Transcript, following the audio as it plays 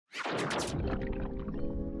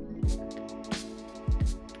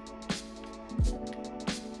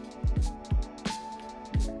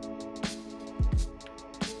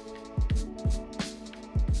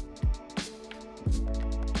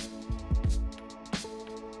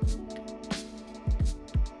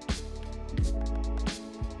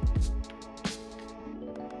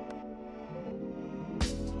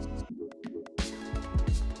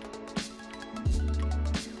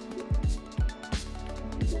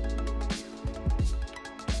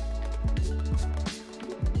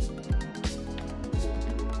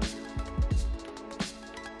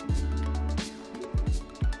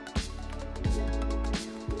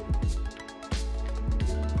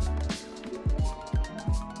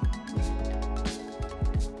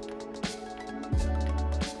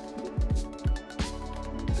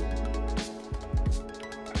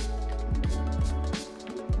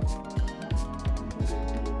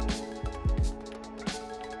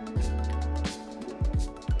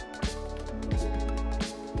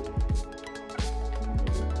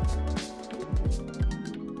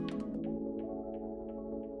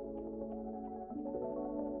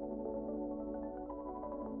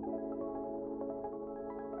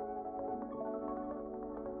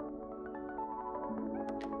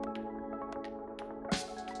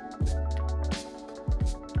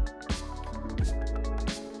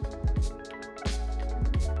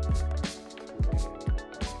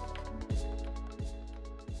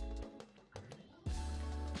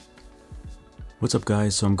What's up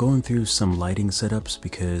guys, so I'm going through some lighting setups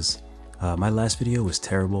because my last video was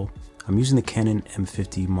terrible. I'm using the Canon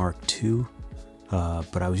M50 Mark II,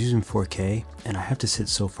 but I was using 4K and I have to sit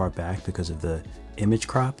so far back because of the image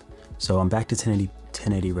crop. So I'm back to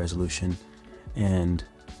 1080 resolution, and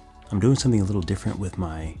I'm doing something a little different with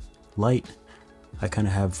my light. I kind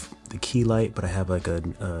of have the key light, but I have like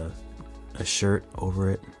a shirt over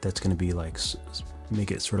it that's going to be like, make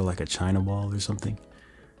it sort of like a China wall or something.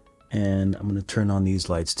 And I'm going to turn on these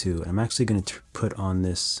lights too. And I'm actually going to put on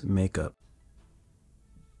this makeup.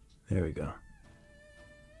 There we go.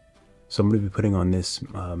 So I'm going to be putting on this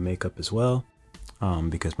makeup as well,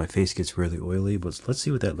 because my face gets really oily. But let's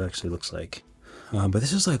see what that actually looks like. But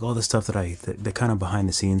this is like all the stuff that the kind of behind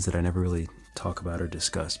the scenes that I never really talk about or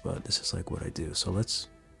discuss. But this is like what I do. So let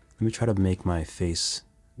me try to make my face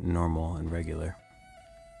normal and regular.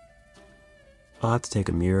 I'll have to take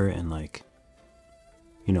a mirror and like,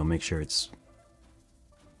 you know, make sure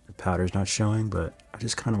the powder's not showing, but I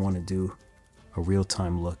just kind of want to do a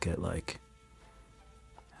real-time look at like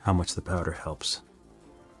how much the powder helps,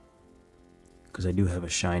 because I do have a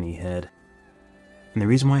shiny head. And the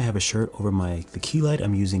reason why I have a shirt over the key light,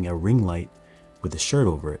 I'm using a ring light with a shirt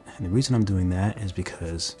over it. And the reason I'm doing that is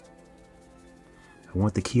because I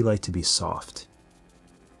want the key light to be soft.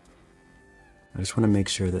 I just want to make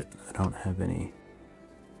sure that I don't have any.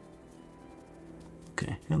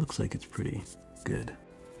 Okay, it looks like it's pretty good.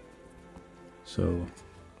 So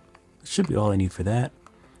that should be all I need for that.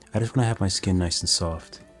 I just want to have my skin nice and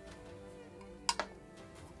soft.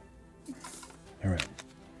 All right.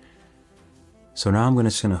 So now I'm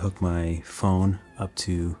just gonna hook my phone up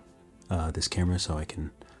to this camera so I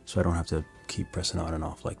don't have to keep pressing on and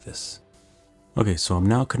off like this. Okay, so I'm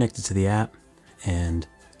now connected to the app, and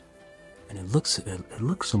it looks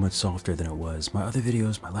so much softer than it was. My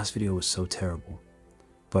last video was so terrible.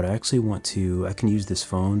 But I actually I can use this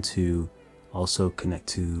phone to also connect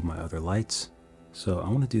to my other lights. So I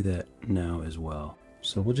want to do that now as well.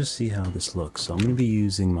 So we'll just see how this looks. So I'm going to be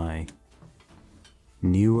using my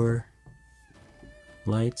newer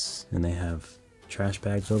lights, and they have trash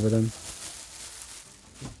bags over them.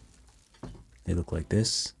 They look like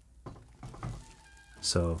this.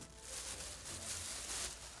 So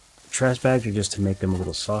trash bags are just to make them a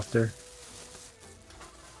little softer.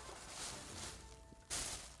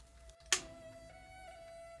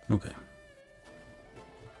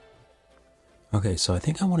 Okay, so I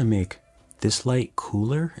think I want to make this light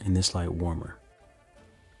cooler and this light warmer.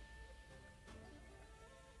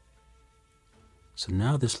 So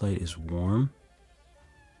now this light is warm.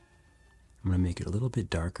 I'm going to make it a little bit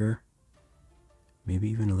darker, maybe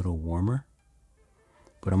even a little warmer.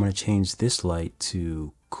 But I'm going to change this light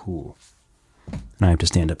to cool. And I have to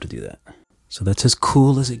stand up to do that. So that's as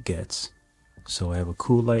cool as it gets. So I have a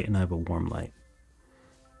cool light and I have a warm light.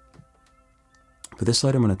 For this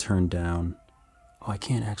light, I'm going to turn down. Oh, I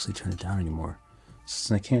can't actually turn it down anymore.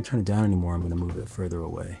 Since I can't turn it down anymore, I'm going to move it further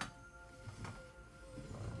away.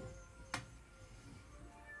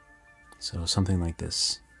 So something like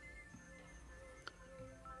this.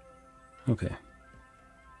 Okay.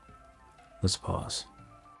 Let's pause.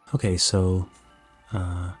 Okay, so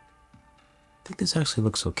I think this actually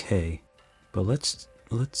looks okay, but let's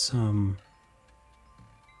I'm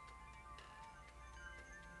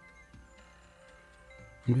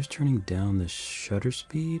just turning down the shutter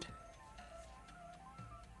speed.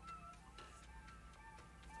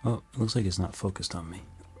 Oh, it looks like it's not focused on me.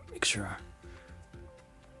 Make sure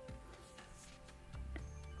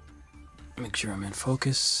I'm in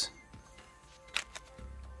focus.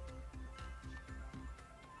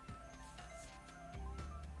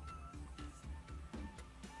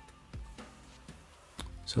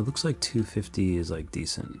 So it looks like 250 is like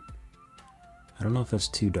decent. I don't know if that's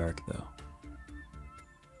too dark though.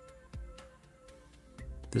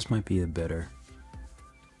 This might be a better.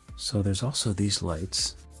 So there's also these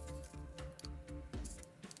lights.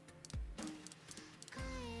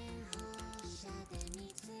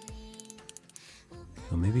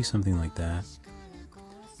 So maybe something like that.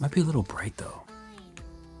 Might be a little bright though.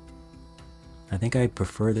 I think I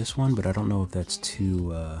prefer this one, but I don't know if that's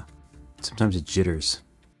too, sometimes it jitters.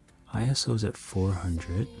 ISO's at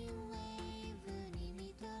 400.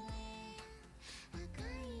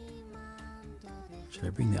 Should I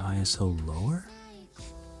bring the ISO lower?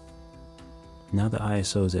 Now the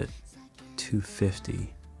ISO is at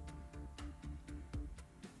 250.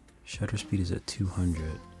 Shutter speed is at 200.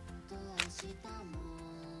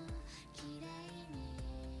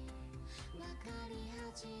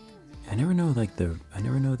 I never know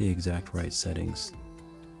the exact right settings.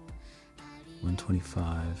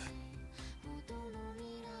 125.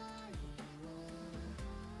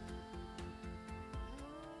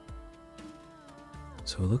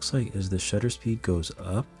 So it looks like as the shutter speed goes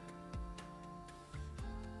up,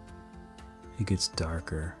 it gets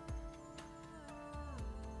darker,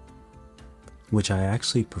 which I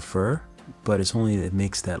actually prefer, but it's only it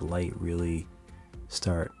makes that light really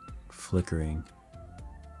start flickering,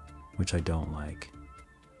 which I don't like.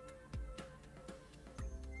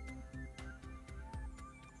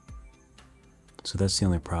 So that's the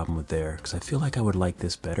only problem with there, because I feel like I would like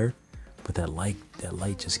this better, but that light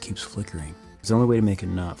just keeps flickering. The only way to make it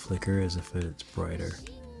not flicker is if it's brighter.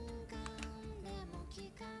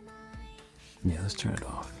 Yeah, let's turn it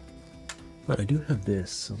off. But I do have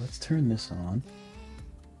this, so let's turn this on.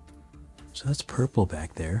 So that's purple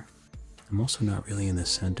back there. I'm also not really in the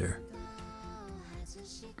center.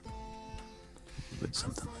 Put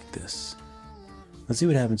something like this. Let's see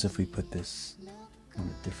what happens if we put this on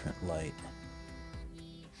a different light.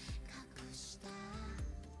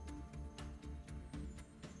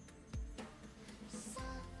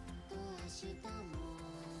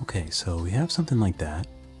 Okay, so we have something like that,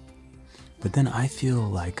 but then I feel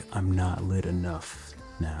like I'm not lit enough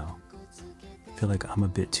now. I feel like I'm a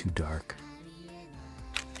bit too dark.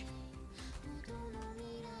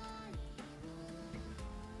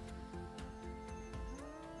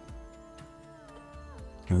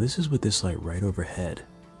 Now this is with this light right overhead.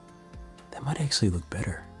 That might actually look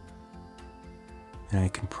better. And I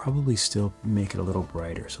can probably still make it a little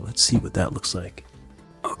brighter, so let's see what that looks like.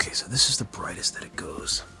 Okay, so this is the brightest that it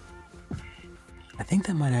goes. I think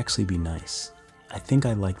that might actually be nice. I think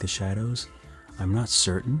I like the shadows. I'm not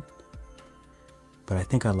certain, but I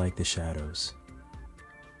think I like the shadows.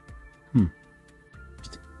 I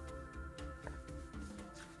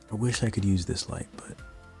wish I could use this light, but...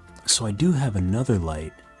 So I do have another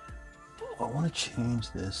light. I want to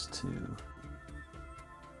change this to...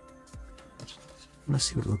 Let's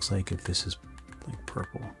see what it looks like if this is like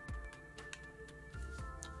purple.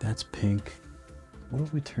 That's pink. What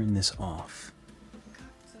if we turn this off?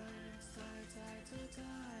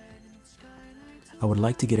 I would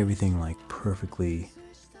like to get everything like perfectly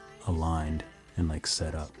aligned and like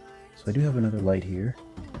set up. So I do have another light here.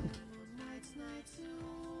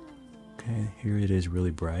 Okay, here it is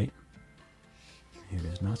really bright. Here it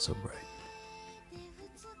is not so bright.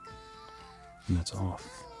 And that's off.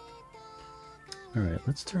 Alright,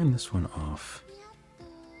 let's turn this one off.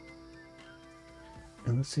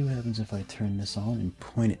 And let's see what happens if I turn this on and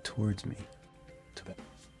point it towards me.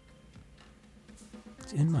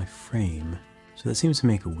 It's in my frame, so that seems to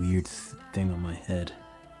make a weird thing on my head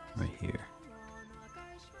right here.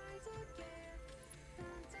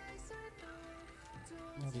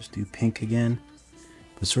 I'll just do pink again,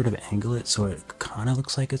 but sort of angle it so it kind of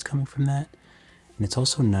looks like it's coming from that. And it's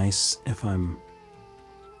also nice if I'm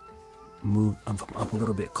up a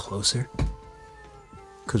little bit closer,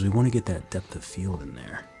 because we want to get that depth of field in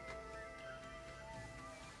there.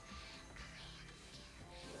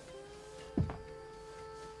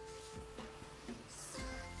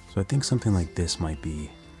 So I think something like this might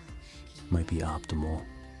be optimal,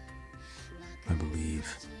 I believe.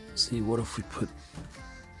 Let's see, what if we put...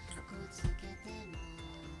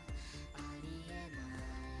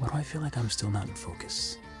 Why do I feel like I'm still not in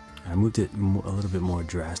focus? I moved it a little bit more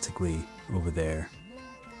drastically over there,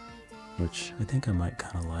 which I think I might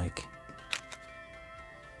kind of like.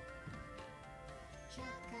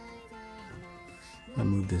 I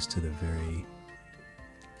move this to the very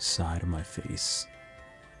side of my face.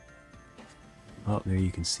 Oh, there you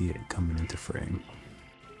can see it coming into frame.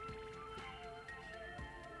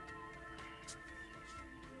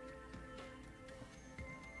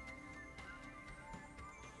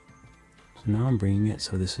 So now I'm bringing it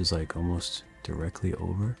so this is like almost directly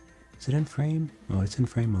over. Is it in frame? Oh, it's in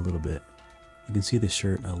frame a little bit. You can see the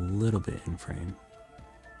shirt a little bit in frame.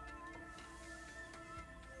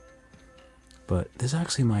 But this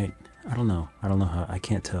actually might, I don't know how, I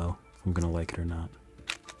can't tell if I'm gonna like it or not.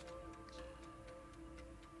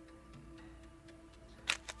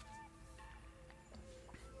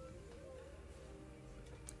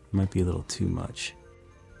 Might be a little too much.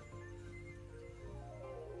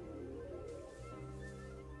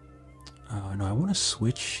 No, I want to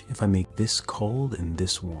switch if I make this cold and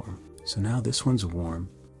this warm. So now this one's warm.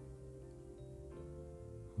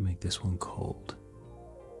 Make this one cold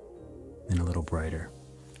and a little brighter.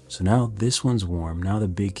 So now this one's warm. Now the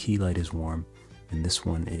big key light is warm and this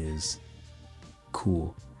one is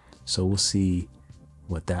cool. So we'll see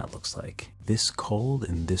what that looks like. This cold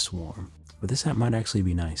and this warm. But this app might actually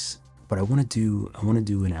be nice. But I want to do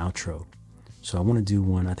an outro. So I want to do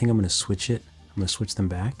one. I think I'm going to switch it. I'm going to switch them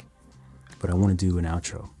back. But I want to do an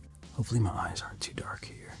outro. Hopefully my eyes aren't too dark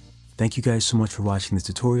here. Thank you guys so much for watching this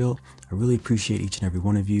tutorial. I really appreciate each and every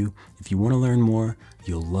one of you. If you want to learn more,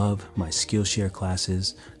 you'll love my Skillshare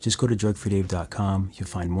classes. Just go to drugfreedave.com. You'll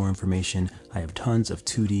find more information. I have tons of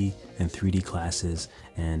 2D and 3D classes,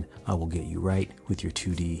 and I will get you right with your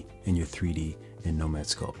 2D and your 3D in Nomad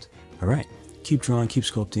Sculpt. All right, keep drawing, keep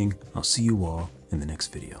sculpting. I'll see you all in the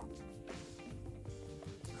next video.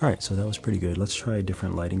 All right, so that was pretty good. Let's try a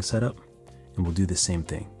different lighting setup. And we'll do the same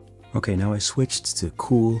thing. Okay, now I switched to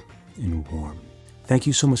cool and warm. Thank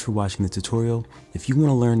you so much for watching the tutorial. If you want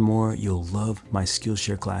to learn more, you'll love my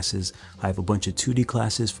Skillshare classes. I have a bunch of 2D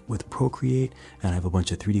classes with Procreate, and I have a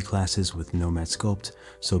bunch of 3D classes with Nomad Sculpt.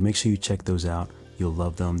 So make sure you check those out. You'll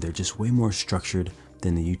love them. They're just way more structured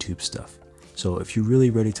than the YouTube stuff. So if you're really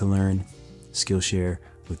ready to learn, Skillshare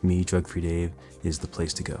with me, Drug Free Dave, is the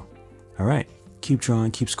place to go. All right, keep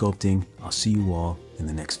drawing, keep sculpting. I'll see you all in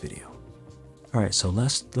the next video. All right, so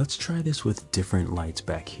let's try this with different lights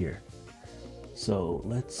back here. So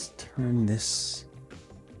let's turn this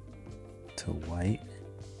to white.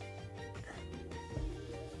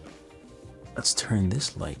 Let's turn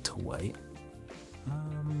this light to white.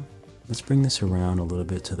 Let's bring this around a little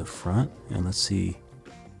bit to the front and let's see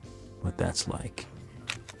what that's like.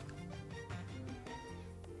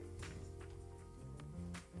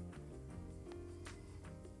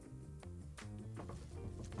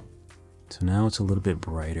 So now it's a little bit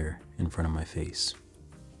brighter in front of my face.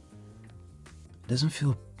 It doesn't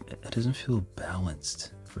feel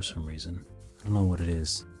balanced for some reason. I don't know what it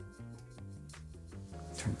is.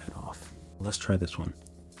 Turn that off. Let's try this one.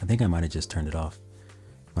 I think I might have just turned it off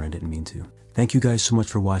when I didn't mean to. Thank you guys so much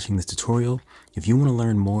for watching this tutorial. If you want to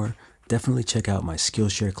learn more, definitely check out my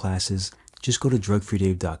Skillshare classes. Just go to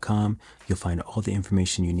drugfreedave.com. You'll find all the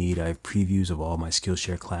information you need. I have previews of all my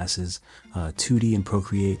Skillshare classes, 2D in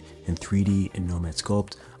Procreate and 3D in Nomad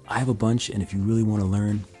Sculpt. I have a bunch, and if you really want to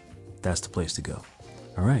learn, that's the place to go.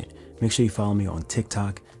 All right, make sure you follow me on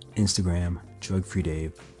TikTok, Instagram, Drug Free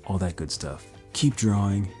Dave, all that good stuff. Keep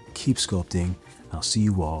drawing, keep sculpting. I'll see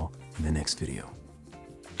you all in the next video.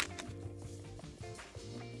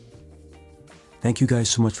 Thank you guys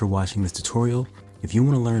so much for watching this tutorial. If you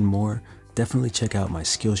want to learn more, definitely check out my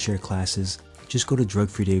Skillshare classes. Just go to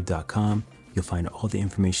drugfreedave.com. You'll find all the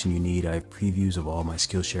information you need. I have previews of all my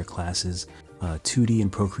Skillshare classes, 2D in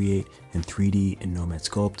Procreate and 3D in Nomad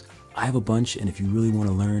Sculpt. I have a bunch, and if you really want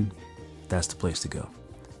to learn, that's the place to go.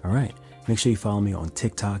 All right, make sure you follow me on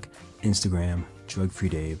TikTok, Instagram, Drug Free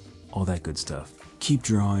Dave, all that good stuff. Keep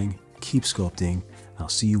drawing, keep sculpting. I'll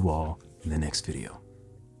see you all in the next video.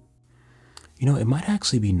 You know, it might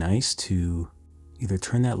actually be nice to either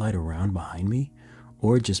turn that light around behind me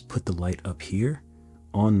or just put the light up here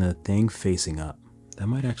on the thing facing up. That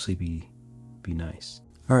might actually be nice.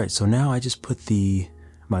 All right, so now I just put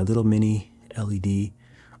my little mini LED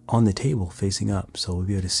on the table facing up, so we'll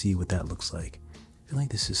be able to see what that looks like. I feel like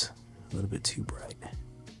this is a little bit too bright.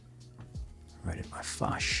 Right at my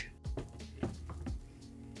fash.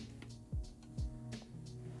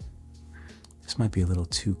 This might be a little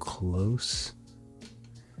too close.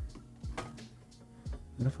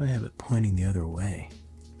 What if I have it pointing the other way?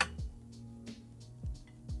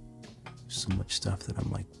 so much stuff that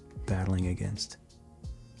I'm like battling against.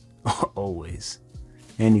 Always.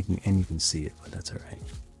 And you can see it, but that's alright.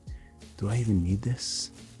 Do I even need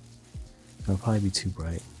this? It'll probably be too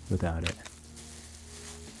bright without it. I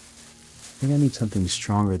think I need something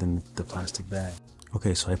stronger than the plastic bag.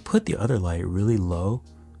 Okay, so I put the other light really low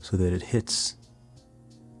so that it hits.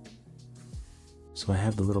 So I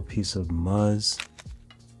have the little piece of muzz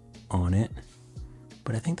on it,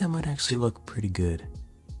 but I think that might actually look pretty good.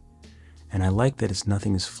 And I like that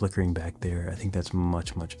nothing is flickering back there. I think that's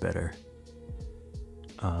much, much better.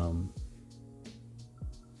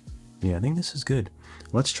 Yeah, I think this is good.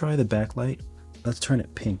 Let's try the backlight. Let's turn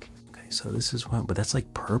it pink. Okay, so this is what, but that's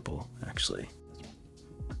like purple actually.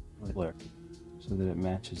 So that it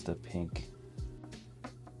matches the pink.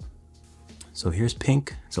 So here's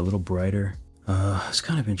pink. It's a little brighter. It's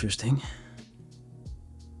kind of interesting.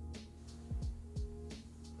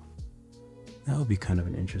 That would be kind of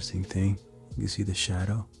an interesting thing. You see the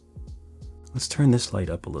shadow? Let's turn this light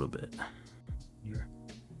up a little bit. Here.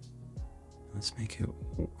 Let's make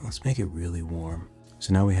it really warm.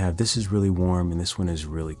 So now we have, this is really warm and this one is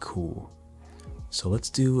really cool. So let's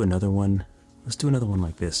do another one. Let's do another one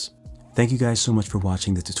like this. Thank you guys so much for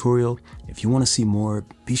watching the tutorial. If you want to see more,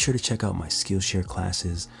 be sure to check out my Skillshare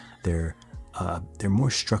classes. They're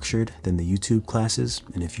more structured than the YouTube classes.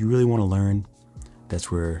 And if you really want to learn,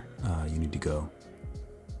 that's where you need to go.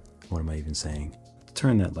 What am I even saying?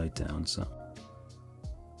 Turn that light down some.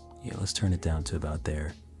 Yeah, let's turn it down to about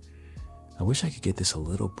there. I wish I could get this a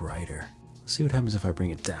little brighter. Let's see what happens if I bring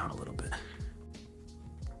it down a little bit.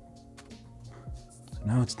 So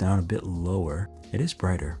now it's down a bit lower. It is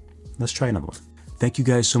brighter. Let's try another one. Thank you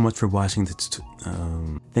guys so much for watching the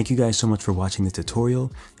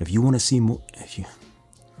tutorial. If you want to see more,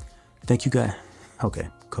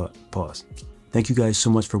 pause. Thank you guys so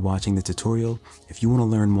much for watching the tutorial. If you want to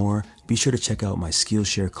learn more, be sure to check out my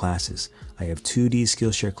Skillshare classes. I have 2D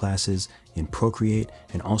Skillshare classes in Procreate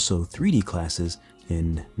and also 3D classes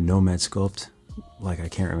in Nomad Sculpt. Like, I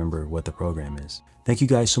can't remember what the program is. Thank you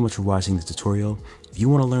guys so much for watching the tutorial. If you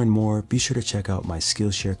want to learn more, be sure to check out my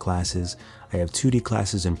Skillshare classes. I have 2D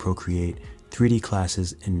classes in Procreate, 3D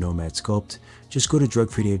classes in Nomad Sculpt. Just go to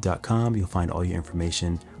drugfreedave.com. You'll find all your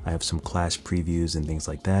information. I have some class previews and things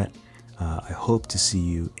like that. I hope to see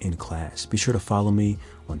you in class. Be sure to follow me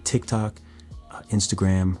on TikTok,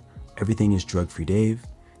 Instagram. Everything is Drug Free Dave.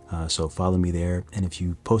 So follow me there. And if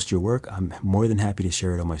you post your work, I'm more than happy to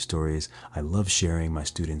share it on my stories. I love sharing my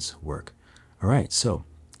students' work. All right, so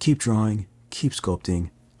keep drawing, keep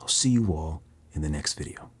sculpting. I'll see you all in the next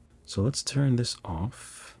video. So let's turn this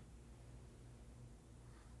off.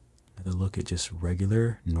 Another look at just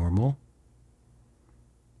regular, normal.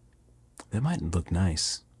 That might look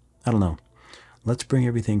nice. I don't know. Let's bring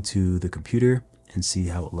everything to the computer and see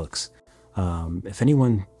how it looks. If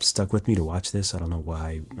anyone stuck with me to watch this, I don't know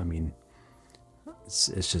why. I mean, it's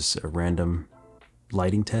just a random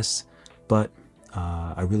lighting test, but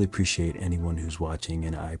I really appreciate anyone who's watching,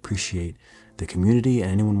 and I appreciate the community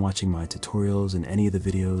and anyone watching my tutorials and any of the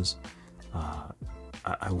videos.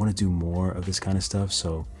 I want to do more of this kind of stuff,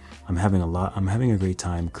 so I'm having a great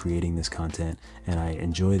time creating this content, and I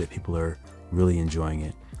enjoy that people are really enjoying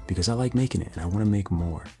it because I like making it and I want to make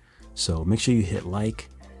more. So make sure you hit like.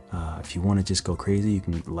 If you want to just go crazy, you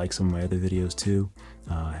can like some of my other videos too.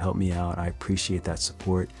 Help me out. I appreciate that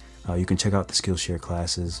support. You can check out the Skillshare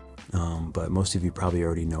classes, but most of you probably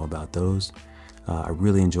already know about those. I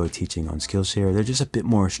really enjoy teaching on Skillshare. They're just a bit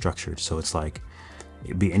more structured, so it's like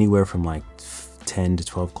it'd be anywhere from like 10 to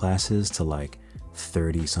 12 classes to like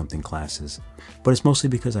 30 something classes, but it's mostly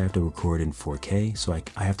because I have to record in 4K, so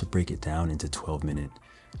I have to break it down into 12-minute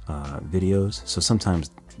videos. So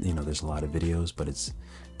sometimes, you know, there's a lot of videos, but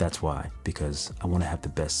that's why, because I want to have the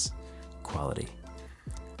best quality.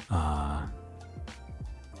 Yeah,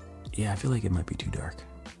 I feel like it might be too dark,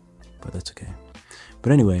 but that's okay.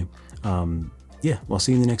 But anyway, yeah, well, I'll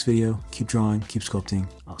see you in the next video. Keep drawing, keep sculpting.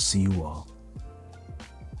 I'll see you all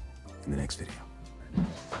in the next video.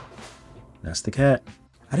 That's the cat.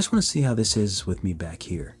 I just want to see how this is with me back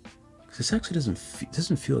here, because this actually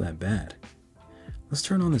doesn't feel that bad. Let's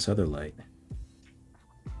turn on this other light.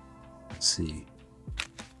 Let's see.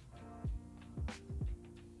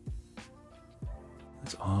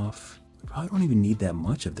 It's off. I probably don't even need that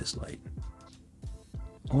much of this light.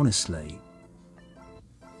 Honestly,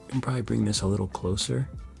 I can probably bring this a little closer.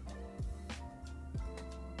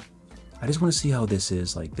 I just want to see how this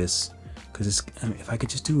is like this, because I mean, if I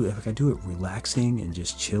do it relaxing and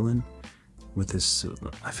just chilling with this,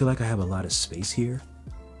 I feel like I have a lot of space here,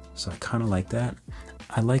 so I kind of like that.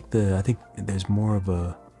 I think there's more of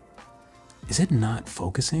a Is it not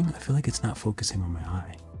focusing? I feel like it's not focusing on my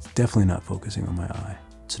eye. It's definitely not focusing on my eye.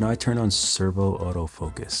 So now I turned on servo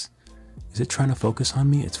autofocus. Is it trying to focus on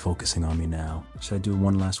me? It's focusing on me now. Should I do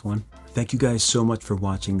one last one? Thank you guys so much for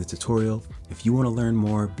watching the tutorial. If you want to learn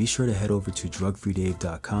more, be sure to head over to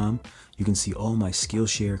drugfreedave.com. You can see all my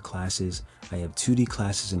Skillshare classes. I have 2D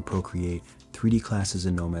classes in Procreate, 3D classes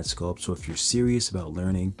in Nomad Sculpt. So if you're serious about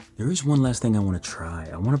learning, there is one last thing I want to try.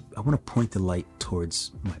 I want to point the light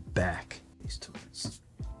towards my back. Towards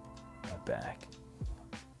my back.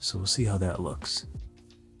 So we'll see how that looks.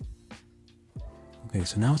 Okay,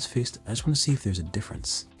 so now it's faced. I just want to see if there's a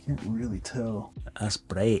difference. Can't really tell. That's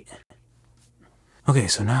bright. Okay,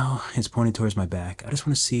 so now it's pointing towards my back. I just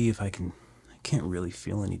want to see if I can't really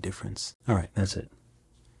feel any difference. All right, that's it.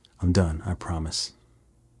 I'm done, I promise.